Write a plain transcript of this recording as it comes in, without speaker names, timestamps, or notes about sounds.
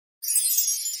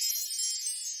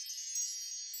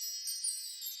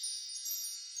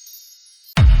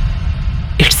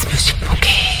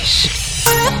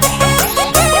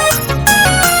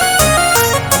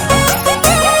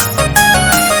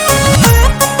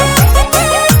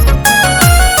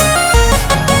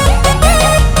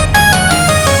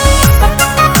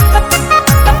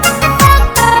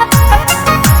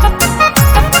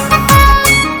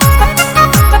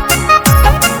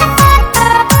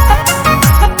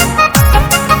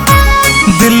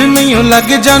नहीं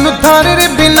लगे जानू थारे रे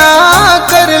बिना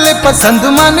कर ले पसंद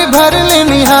मन भर ले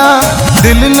निहा।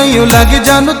 दिल नहीं लगे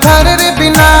जानू थारे रे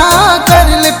बिना कर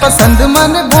ले पसंद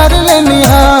मन भर ले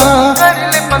निहा।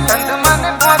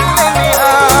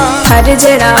 हर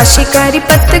जरा शिकारी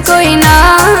पत कोई ना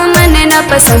मन ना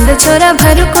पसंद छोरा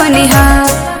भर को निहा।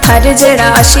 हर जरा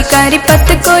शिकारी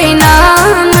पत कोई ना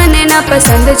मन ना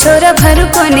पसंद छोरा भर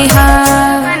को निहा।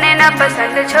 मन ना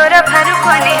पसंद छोरा भर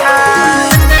को निहा।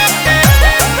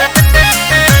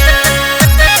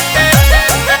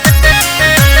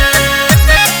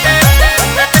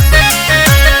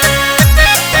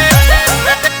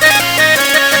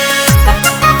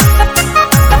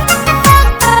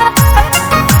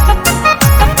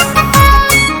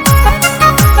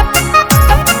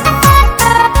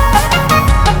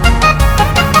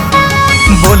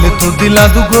 बोले तू दिला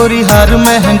दू गोरी हार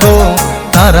महंगो,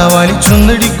 तारा वाली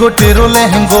चुंदड़ी गोटेरो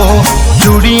लहंगो।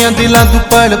 चूड़ियां दिला दू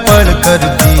पड़ पड़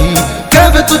करती,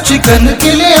 कब तू चिकन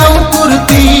के लिए आऊं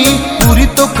कुर्ती। पूरी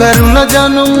तो करूँ न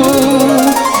जानू,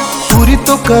 पूरी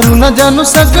तो करूँ न जानू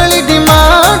सगली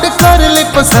डिमांड कर ले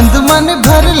पसंद मन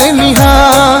भर ले निहा।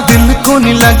 दिल को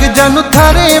नहीं लगे जानू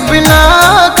थारे बिना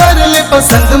कर ले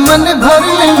पसंद मन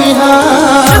भर ले निहा।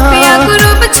 रुपया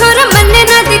गुरूब छोरा मन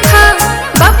ना दिखा,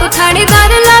 बापू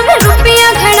थानेदार लावे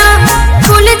रुपया घना।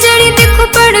 फूल जड़ी देखो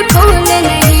पड़ फूल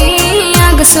नहीं,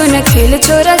 आग सुन खेल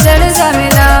छोरा जड़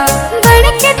जावेला। बन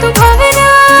के तू भवरा,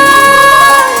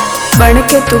 बन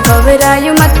के तू भवरा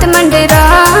यू मत मंडरा।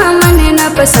 मन ना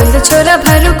पसंद छोरा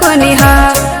भर को निहा।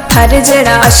 हर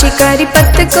जड़ा शिकारी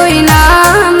पत कोई ना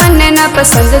मन ना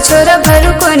पसंद छोरा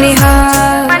भर को निहा।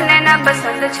 मन ना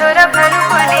पसंद छोरा भर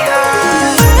को निहा।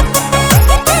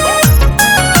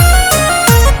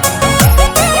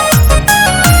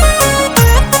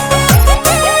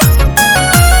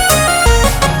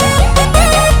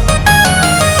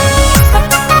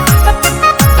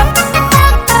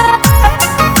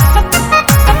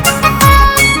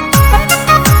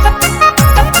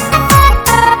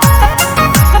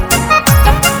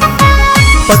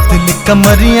 पतली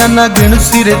कमरिया ना गिण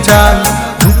सिरे चाल,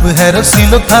 रूप है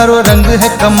रसीलो थारो रंग है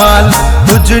कमाल।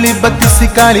 उजली बत्ती सी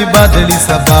काली बादली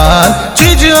सवाल,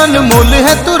 चीज अनमोल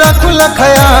है तू रखुला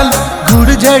ख्याल।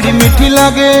 गुड़ झाड़ी मीठी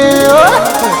लागे,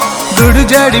 गुड़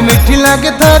झाड़ी मीठी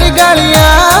लागे थारी गालिया।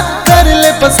 कर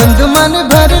ले पसंद मन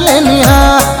भर ले निहा।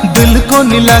 दिल को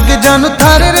नहीं लागे जानू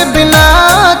थारे रे बिना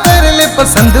कर ले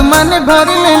पसंद मन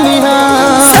भर ले निहा।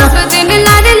 सब दिन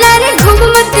लारे लारे घूम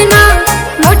मत ना,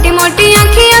 मोटी मोटी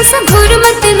आँखियाँ से घूर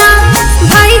मत ना।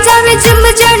 भाई जावे जिम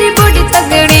जारी बॉडी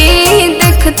तगड़ी,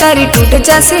 देख तारी टूट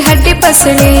जासी हड्डी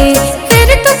पसड़ी।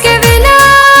 फिर तू के वेला,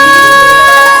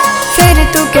 फिर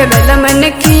तू के वेला मन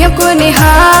कियो को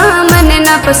निहा। मन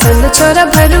ना पसंद छोरा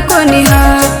भर को निहा।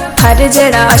 हर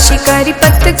जरा शिकारी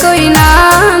पत कोई ना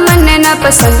मन ना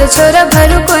पसंद छोरा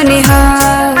भर को निहा।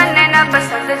 मन ना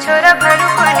पसंद छोरा भर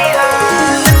को निहा।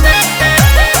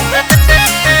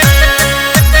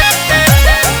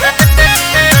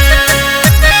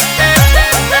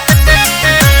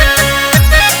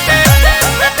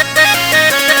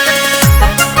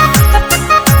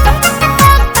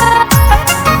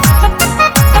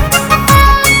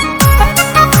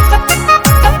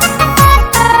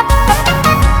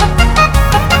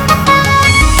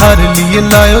 हर लिए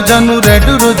लायो जानू रेड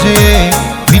रोजे,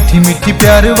 मीठी मीठी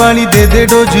प्यार वाली दे दे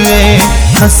डोजे।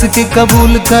 हंस के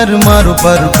कबूल कर मारो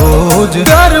पर बोझ,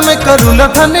 प्यार में करूँ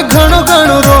लखने घणो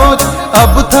घणो रोज।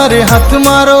 अब थारे हाथ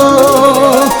मारो,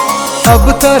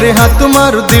 अब थारे हाथ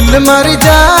मारो दिल मारी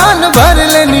जान भर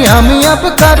लेनी। हम अब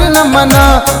कर न मना,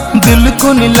 दिल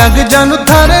को नहीं लग जानू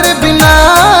थारे रे बिना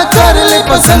कर ले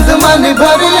पसंद मन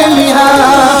भर ले निहा।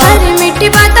 हर मीठी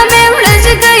बात में उलझ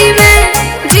गई मैं,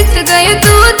 जीत गई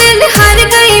तू दिल हार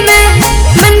गई मैं।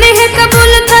 मन है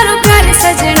कबूल थारो प्यार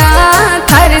सजना,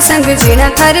 थारे संग जीना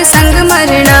थारे संग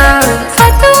मरना।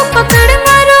 हाथ पकड़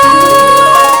मारो,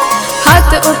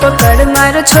 हाथ पकड़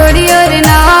मारो छोड़ी और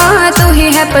ना। तू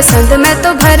ही है पसंद मैं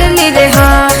तो भर ली रहा।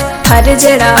 हर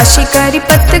जरा शिकारी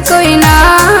पत कोई ना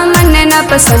मन ना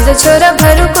पसंद छोरा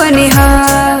भर को निहा।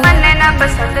 मन ना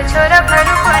पसंद छोरा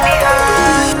भर को निहा।